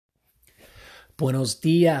Buenos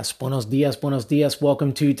dias, buenos dias.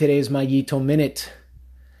 Welcome to today's Mayito Minute.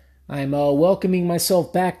 I'm welcoming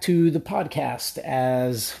myself back to the podcast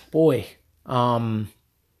as, once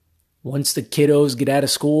the kiddos get out of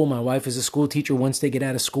school, my wife is a school teacher, once they get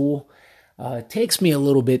out of school, it takes me a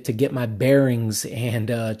little bit to get my bearings and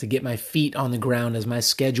to get my feet on the ground as my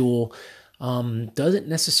schedule doesn't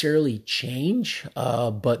necessarily change,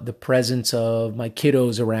 but the presence of my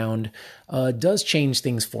kiddos around does change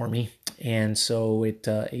things for me. And so it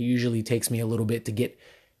usually takes me a little bit to get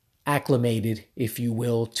acclimated, if you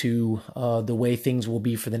will, to the way things will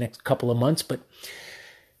be for the next couple of months. But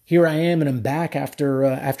here I am, and I'm back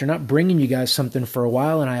after not bringing you guys something for a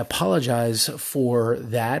while, and I apologize for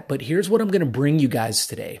that. But here's what I'm going to bring you guys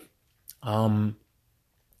today. We're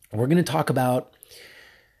going to talk about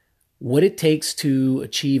what it takes to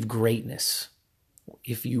achieve greatness.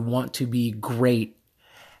 If you want to be great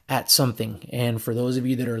at something. And for those of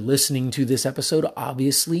you that are listening to this episode,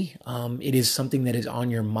 obviously, it is something that is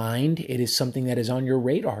on your mind. It is something that is on your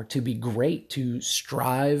radar to be great, to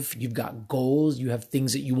strive. You've got goals. You have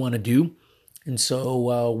things that you want to do. And so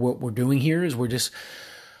what we're doing here is we're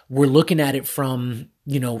looking at it from,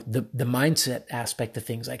 the mindset aspect of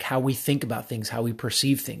things, like how we think about things, how we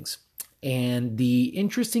perceive things. And the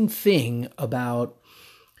interesting thing about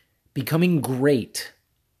becoming great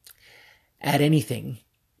at anything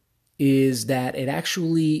is that it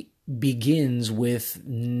actually begins with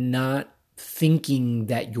not thinking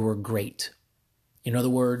that you're great. In other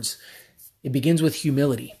words, it begins with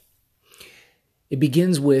humility. It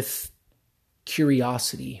begins with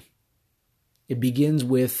curiosity. It begins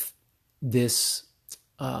with this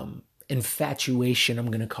infatuation, I'm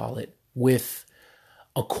going to call it, with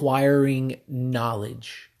acquiring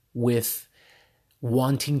knowledge, with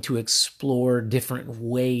wanting to explore different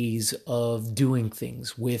ways of doing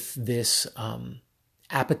things, with this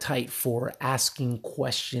appetite for asking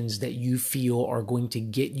questions that you feel are going to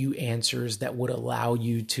get you answers that would allow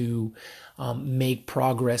you to make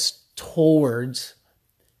progress towards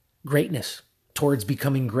greatness, towards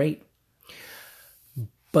becoming great.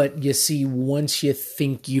 But you see, once you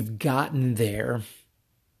think you've gotten there,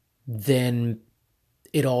 then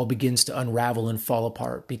it all begins to unravel and fall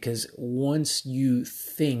apart, because once you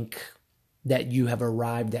think that you have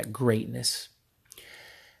arrived at greatness,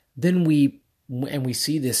 then we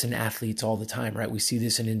see this in athletes all the time, right? We see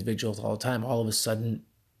this in individuals all the time. All of a sudden,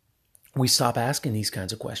 we stop asking these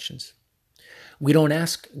kinds of questions. We don't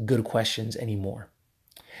ask good questions anymore.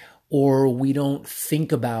 Or we don't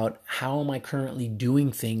think about, how am I currently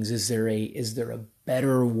doing things? Is there a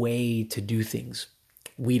better way to do things?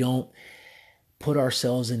 We don't put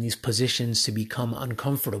ourselves in these positions to become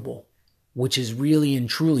uncomfortable, which is really and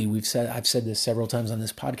truly, I've said this several times on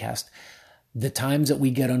this podcast, the times that we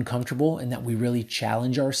get uncomfortable and that we really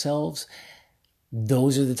challenge ourselves,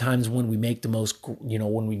 those are the times when we make the most,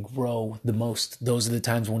 when we grow the most. Those are the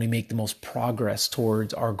times when we make the most progress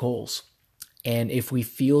towards our goals. And if we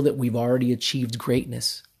feel that we've already achieved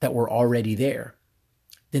greatness, that we're already there,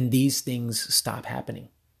 then these things stop happening.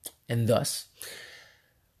 And thus,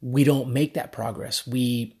 we don't make that progress.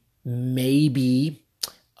 We maybe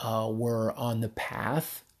were on the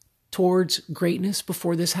path towards greatness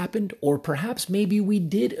before this happened, or perhaps maybe we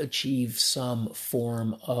did achieve some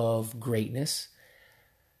form of greatness.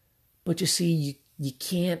 But you see, you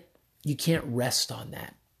can't rest on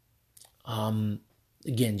that.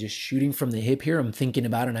 Again, just shooting from the hip here, I'm thinking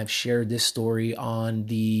about it, and I've shared this story on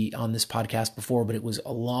this podcast before, but it was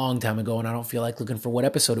a long time ago, and I don't feel like looking for what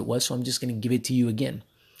episode it was, so I'm just going to give it to you again.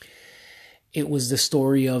 It was the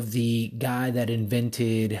story of the guy that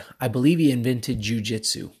I believe he invented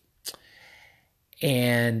jujitsu.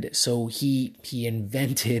 And so he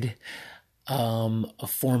invented a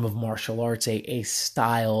form of martial arts, a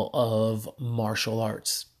style of martial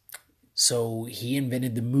arts. So he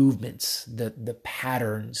invented the movements, the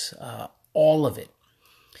patterns, all of it.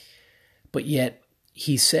 But yet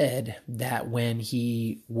he said that when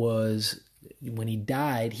he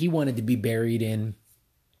died, he wanted to be buried in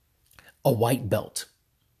a white belt.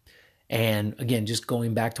 And again, just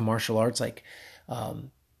going back to martial arts, like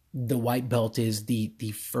the white belt is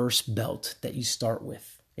the first belt that you start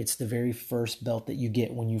with. It's the very first belt that you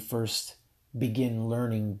get when you first begin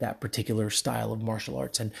learning that particular style of martial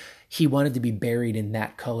arts. And he wanted to be buried in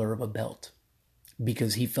that color of a belt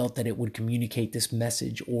because he felt that it would communicate this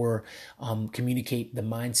message, or communicate the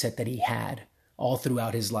mindset that he had all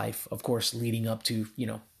throughout his life, of course, leading up to,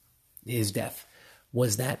 his death,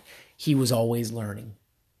 was that he was always learning.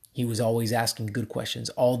 He was always asking good questions,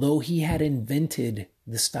 although he had invented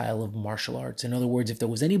the style of martial arts. In other words, if there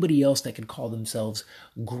was anybody else that could call themselves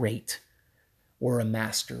great, or a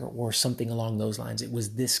master or something along those lines. It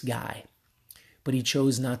was this guy, but he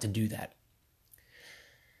chose not to do that.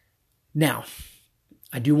 Now,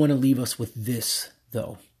 I do want to leave us with this,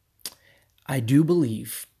 though. I do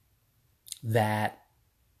believe that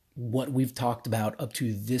what we've talked about up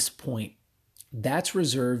to this point, that's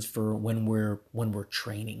reserved for when we're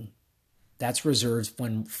training. That's reserved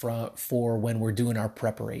for when we're doing our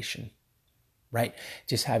preparation, right?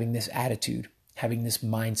 Just having this attitude, having this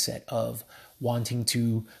mindset of wanting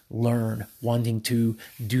to learn, wanting to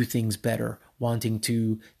do things better, wanting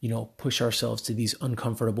to, push ourselves to these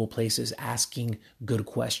uncomfortable places, asking good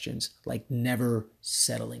questions, like never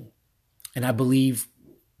settling. And I believe,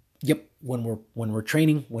 when we're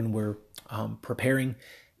training, when we're preparing,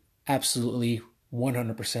 absolutely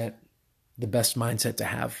 100% the best mindset to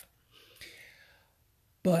have.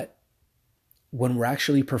 But when we're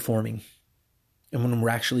actually performing and when we're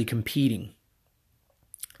actually competing,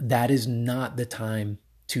 that is not the time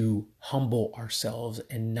to humble ourselves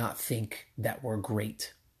and not think that we're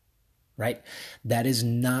great, right? That is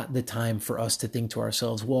not the time for us to think to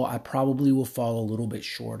ourselves, well, I probably will fall a little bit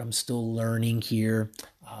short. I'm still learning here.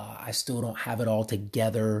 I still don't have it all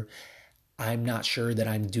together. I'm not sure that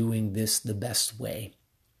I'm doing this the best way.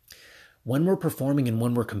 When we're performing and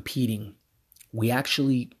when we're competing, we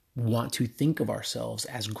actually want to think of ourselves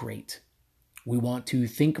as great. We want to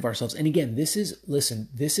think of ourselves. And again, this is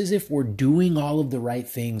if we're doing all of the right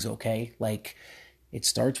things, okay? Like, it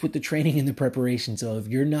starts with the training and the preparation. So if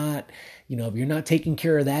you're not, if you're not taking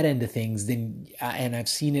care of that end of things, then, and I've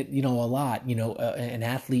seen it, a lot, an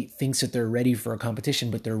athlete thinks that they're ready for a competition,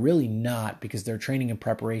 but they're really not, because their training and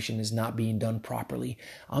preparation is not being done properly.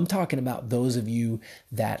 I'm talking about those of you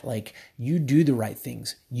that, like, you do the right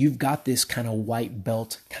things. You've got this kind of white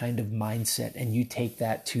belt kind of mindset, and you take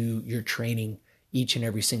that to your training each and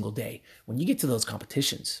every single day. When you get to those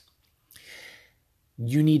competitions,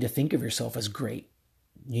 you need to think of yourself as great.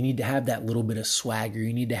 You need to have that little bit of swagger.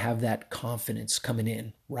 You need to have that confidence coming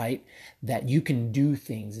in, right? That you can do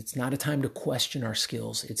things. It's not a time to question our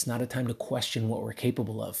skills. It's not a time to question what we're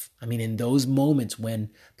capable of. I mean, in those moments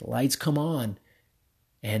when the lights come on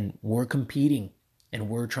and we're competing and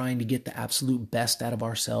we're trying to get the absolute best out of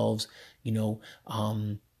ourselves, in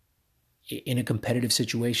a competitive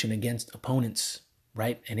situation against opponents,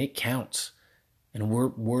 right? And it counts. And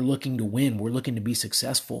we're looking to win. We're looking to be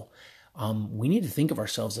successful. We need to think of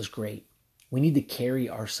ourselves as great. We need to carry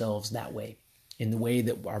ourselves that way, in the way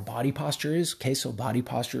that our body posture is. Okay, so body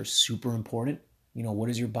posture is super important. What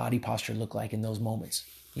does your body posture look like in those moments?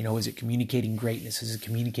 Is it communicating greatness? Is it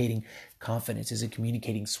communicating confidence? Is it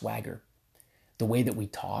communicating swagger? The way that we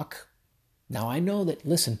talk. Now, I know that,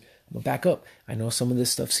 listen, I'm going to back up. I know some of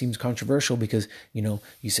this stuff seems controversial because,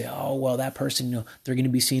 you say, oh, well, that person, they're going to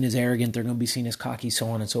be seen as arrogant. They're going to be seen as cocky, so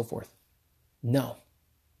on and so forth. No.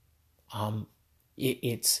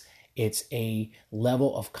 It's a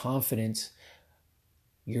level of confidence.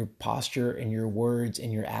 Your posture and your words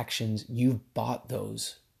and your actions, you've bought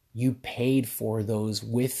those. You paid for those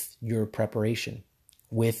with your preparation,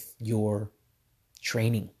 with your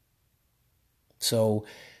training. So,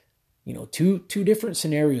 two different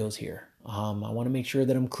scenarios here. I want to make sure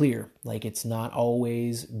that I'm clear. Like, it's not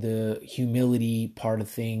always the humility part of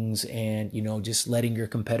things and, just letting your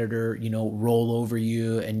competitor, roll over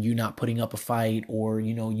you and you not putting up a fight, or,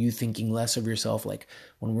 you thinking less of yourself. Like,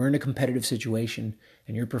 when we're in a competitive situation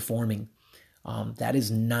and you're performing, that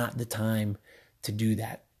is not the time to do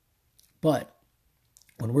that. But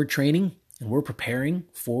when we're training and we're preparing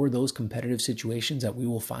for those competitive situations that we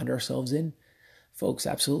will find ourselves in, folks,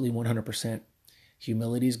 absolutely 100%.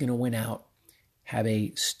 Humility is going to win out. Have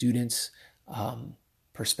a student's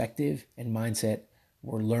perspective and mindset.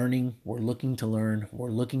 We're learning. We're looking to learn.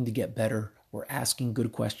 We're looking to get better. We're asking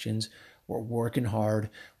good questions. We're working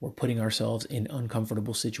hard. We're putting ourselves in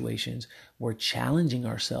uncomfortable situations. We're challenging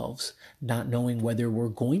ourselves, not knowing whether we're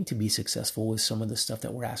going to be successful with some of the stuff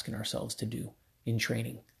that we're asking ourselves to do in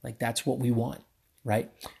training. Like, that's what we want,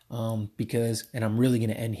 right? Because, and I'm really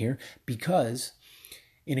going to end here, because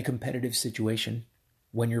in a competitive situation,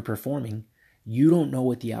 when you're performing, you don't know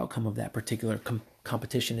what the outcome of that particular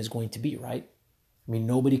competition is going to be, right? I mean,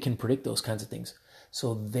 nobody can predict those kinds of things.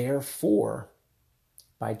 So therefore,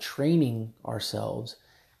 by training ourselves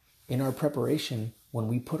in our preparation, when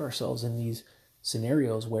we put ourselves in these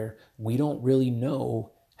scenarios where we don't really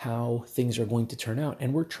know how things are going to turn out,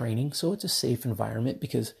 and we're training, so it's a safe environment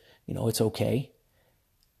because, it's okay,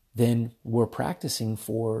 then we're practicing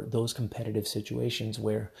for those competitive situations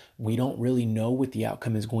where we don't really know what the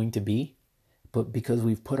outcome is going to be. But because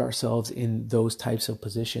we've put ourselves in those types of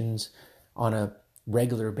positions on a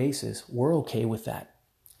regular basis, we're okay with that.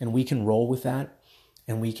 And we can roll with that,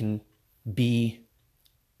 and we can be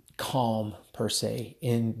calm per se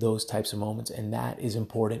in those types of moments. And that is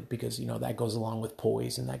important because, that goes along with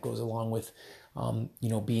poise, and that goes along with,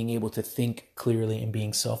 being able to think clearly and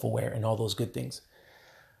being self-aware and all those good things.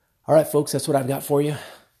 All right, folks, that's what I've got for you.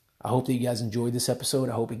 I hope that you guys enjoyed this episode.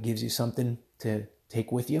 I hope it gives you something to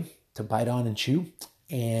take with you, to bite on and chew,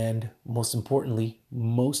 and most importantly,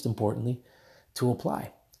 to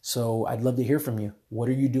apply. So I'd love to hear from you. What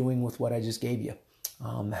are you doing with what I just gave you?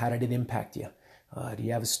 How did it impact you? Do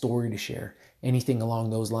you have a story to share? Anything along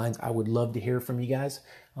those lines? I would love to hear from you guys.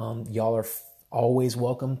 Y'all are always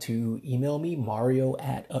welcome to email me,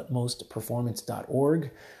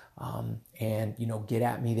 mario@utmostperformance.org, and get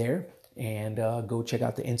at me there. And go check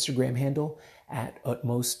out the Instagram handle at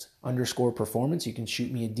 @utmost_performance. You can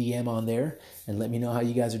shoot me a DM on there and let me know how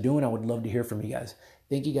you guys are doing. I would love to hear from you guys.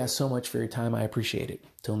 Thank you guys so much for your time. I appreciate it.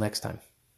 Till next time.